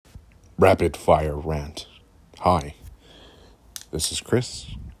Rapid Fire Rant. Hi, this is Chris,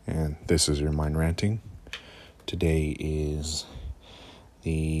 and this is your Mind Ranting. Today is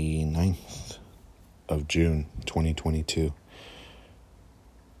the 9th of June, 2022.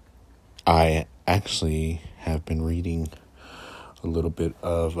 I actually have been reading a little bit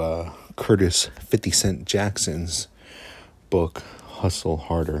of Curtis 50 Cent Jackson's book, Hustle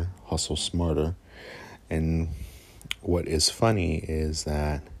Harder, Hustle Smarter. And what is funny is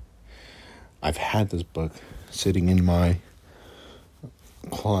that I've had this book sitting in my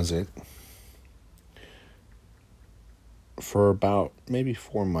closet for about maybe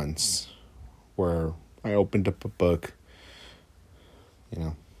 4 months, where I opened up a book,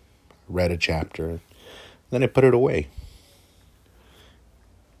 read a chapter, then I put it away.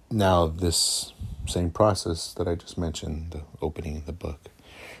 Now, this same process that I just mentioned, the opening the book,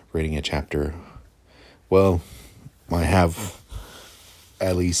 reading a chapter, well, I have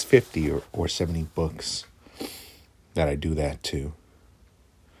at least 50 or 70 books that I do that to.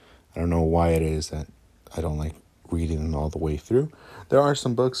 I don't know why it is that I don't like reading them all the way through. There are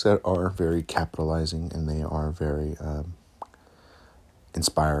some books that are very capitalizing, and they are very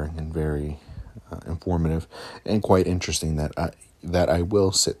inspiring and very informative and quite interesting that I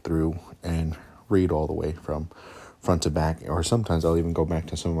will sit through and read all the way from front to back, or sometimes I'll even go back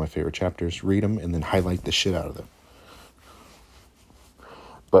to some of my favorite chapters, read them, and then highlight the shit out of them.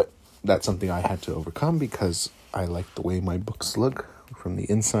 But that's something I had to overcome because I like the way my books look from the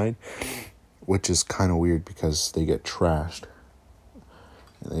inside, which is kind of weird because they get trashed.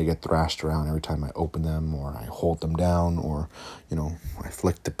 They get thrashed around every time I open them, or I hold them down, or, I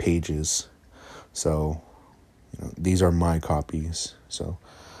flick the pages. So, these are my copies. So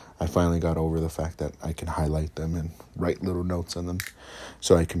I finally got over the fact that I can highlight them and write little notes on them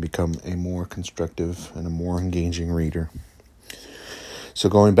so I can become a more constructive and a more engaging reader. So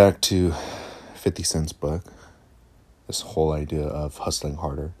going back to 50 Cent's book, this whole idea of hustling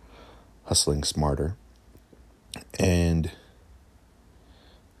harder, hustling smarter. And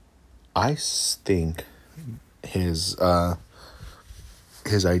I think his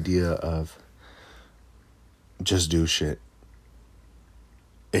idea of just do shit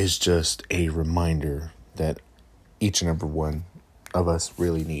is just a reminder that each and every one of us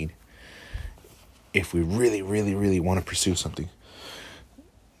really need if we really, really, really want to pursue something.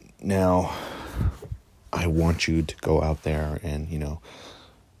 Now, I want you to go out there and,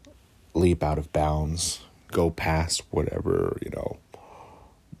 leap out of bounds, go past whatever,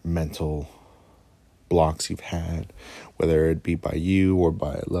 mental blocks you've had, whether it be by you or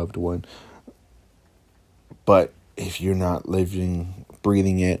by a loved one. But if you're not living,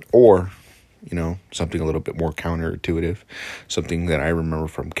 breathing it, or, something a little bit more counterintuitive, something that I remember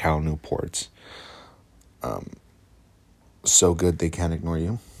from Cal Newport's, So Good They Can't Ignore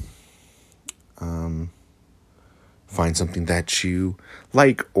You. Find something that you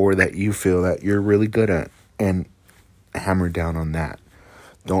like or that you feel that you're really good at and hammer down on that.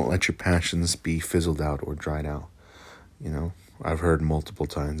 Don't let your passions be fizzled out or dried out. I've heard multiple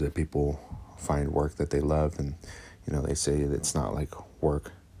times that people find work that they love and, they say it's not like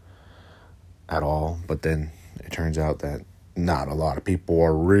work at all. But then it turns out that not a lot of people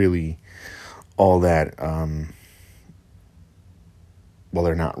are really all that,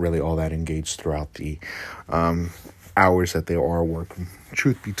 they're not really all that engaged throughout the hours that they are working.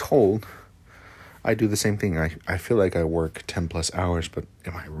 Truth be told, I do the same thing. I feel like I work 10 plus hours, but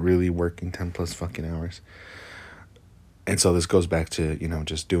am I really working 10 plus fucking hours? And so this goes back to,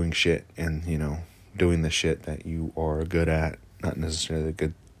 just doing shit and, doing the shit that you are good at, not necessarily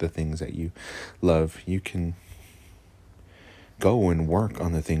the things that you love. You can go and work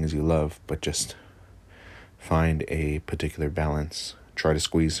on the things you love, but just find a particular balance. Try to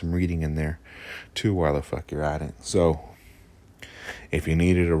squeeze some reading in there too while the fuck you're at it. So if you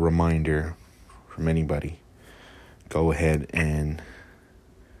needed a reminder from anybody, go ahead and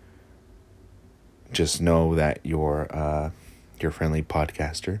just know that your friendly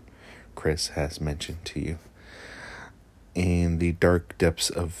podcaster, Chris, has mentioned to you in the dark depths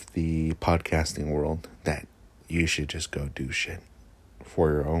of the podcasting world that you should just go do shit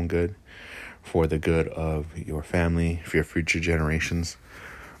for your own good, for the good of your family, for your future generations.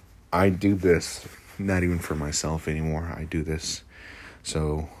 I do this not even for myself anymore. I do this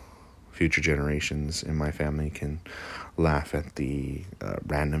so future generations in my family can laugh at the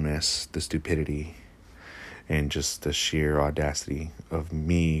randomness, the stupidity, and just the sheer audacity of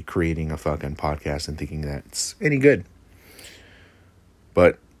me creating a fucking podcast and thinking that's any good.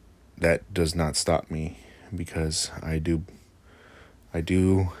 But that does not stop me, because I do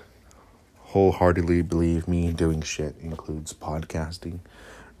wholeheartedly believe me doing shit includes podcasting,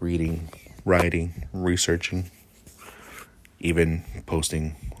 reading, writing, researching, even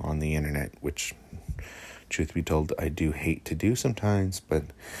posting on the internet, which, truth be told, I do hate to do sometimes, but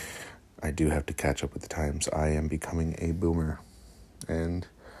I do have to catch up with the times. I am becoming a boomer, and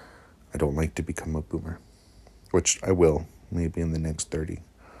I don't like to become a boomer, which I will, maybe in the next 30,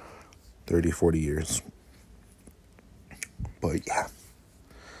 40 years. But yeah,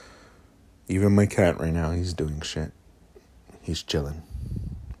 even my cat right now, he's doing shit. He's chilling,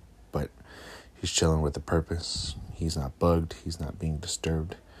 but he's chilling with a purpose. He's not bugged. He's not being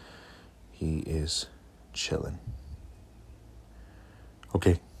disturbed. He is chilling.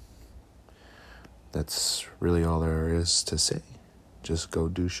 Okay. That's really all there is to say. Just go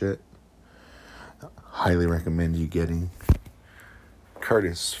do shit. Highly recommend you getting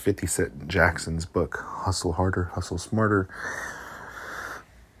Curtis 50 Cent Jackson's book, Hustle Harder, Hustle Smarter.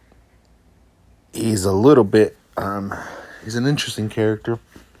 He's a little bit, he's an interesting character,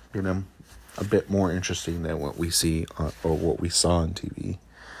 a bit more interesting than what we see or what we saw on TV.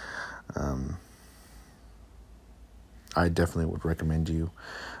 I definitely would recommend you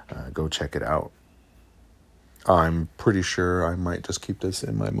go check it out. I'm pretty sure I might just keep this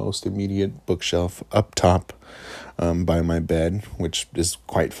in my most immediate bookshelf up top by my bed, which is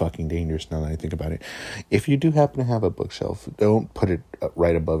quite fucking dangerous now that I think about it. If you do happen to have a bookshelf, don't put it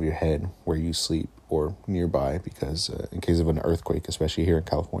right above your head where you sleep or nearby, because in case of an earthquake, especially here in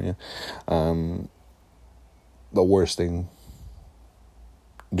California, the worst thing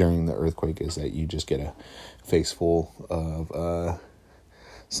during the earthquake is that you just get a face full of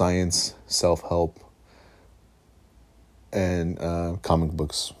science, self-help, and comic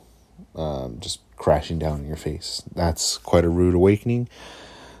books just crashing down in your face. That's quite a rude awakening.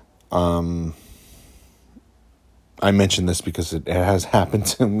 I mentioned this because it has happened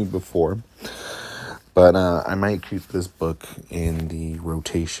to me before, but I might keep this book in the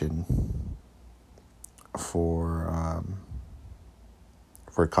rotation for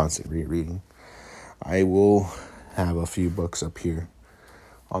constant rereading. I will have a few books up here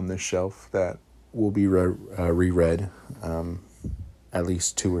on this shelf that will be reread at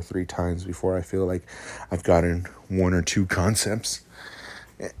least 2 or 3 times before I feel like I've gotten 1 or 2 concepts.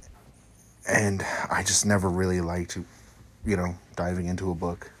 And I just never really liked, diving into a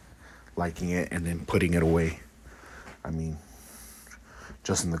book, liking it, and then putting it away. I mean,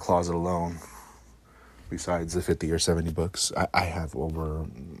 just in the closet alone, besides the 50 or 70 books, I have over,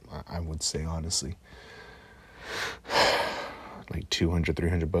 I would say honestly, like 200,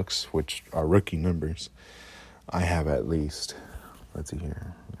 300 books, which are rookie numbers. I have at least, let's see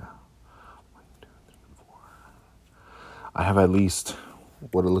here, yeah, 1, 2, 3, 4. I have at least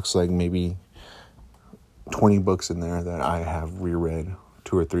what it looks like maybe 20 books in there that I have reread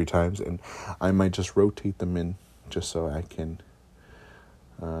 2 or 3 times, and I might just rotate them in just so I can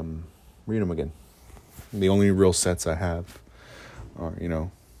read them again. The only real sets I have are,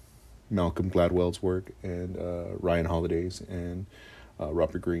 Malcolm Gladwell's work and Ryan Holiday's and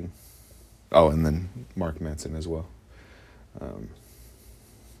Robert Greene. Oh, and then Mark Manson as well.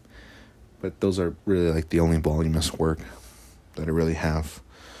 But those are really like the only voluminous work that I really have.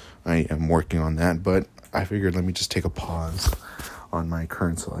 I am working on that, but I figured let me just take a pause on my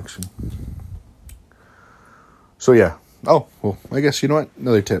current selection. So yeah. Oh, well, I guess you know what?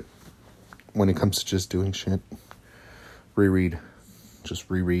 Another tip. When it comes to just doing shit, reread. Just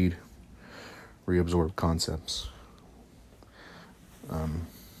reread. Reabsorb concepts.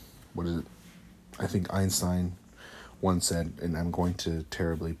 What is it? I think Einstein once said, and I'm going to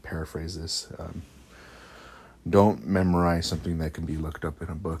terribly paraphrase this, don't memorize something that can be looked up in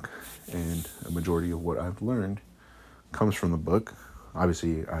a book. And a majority of what I've learned comes from the book.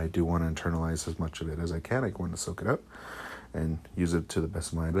 Obviously, I do want to internalize as much of it as I can. I want to soak it up and use it to the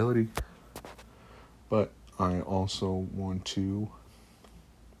best of my ability. But I also want to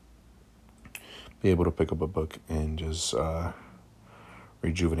be able to pick up a book and just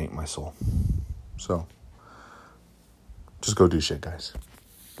rejuvenate my soul. So, just go do shit, guys.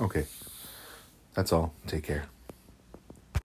 Okay. That's all. Take care.